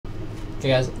Okay,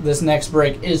 guys, this next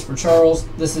break is for Charles.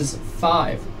 This is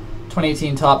 5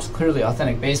 2018 Topps Clearly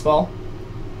Authentic Baseball.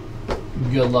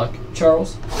 Good luck,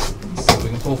 Charles. Let's see what we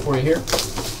can pull for you here.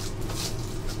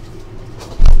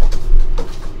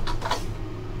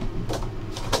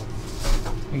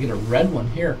 We get a red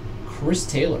one here. Chris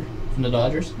Taylor from the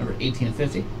Dodgers, number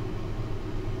 18/50.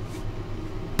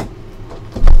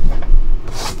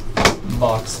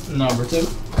 Box number 2.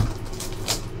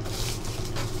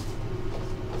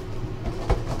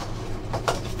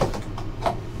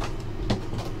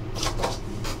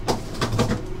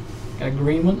 Got a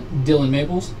green one, Dylan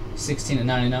Maples,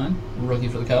 16/99, rookie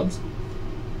for the Cubs.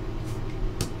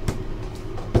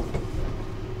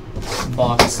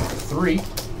 Box 3.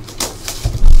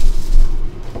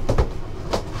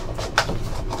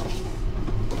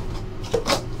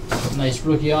 Nice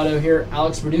rookie auto here,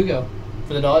 Alex Verdugo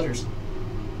for the Dodgers.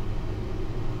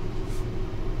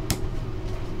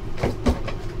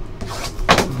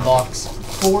 Box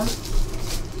 4.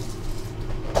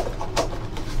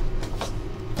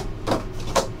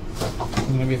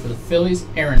 Going to be for the Phillies,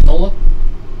 Aaron Nola.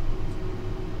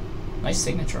 Nice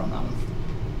signature on that one.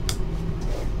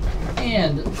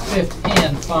 And 5th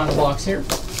and final box here.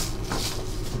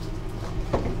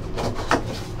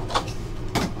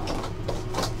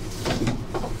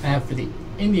 I have for the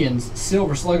Indians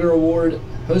Silver Slugger Award,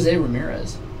 Jose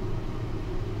Ramirez.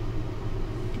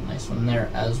 Nice one there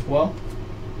as well.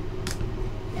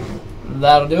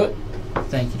 That'll do it.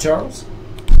 Thank you, Charles.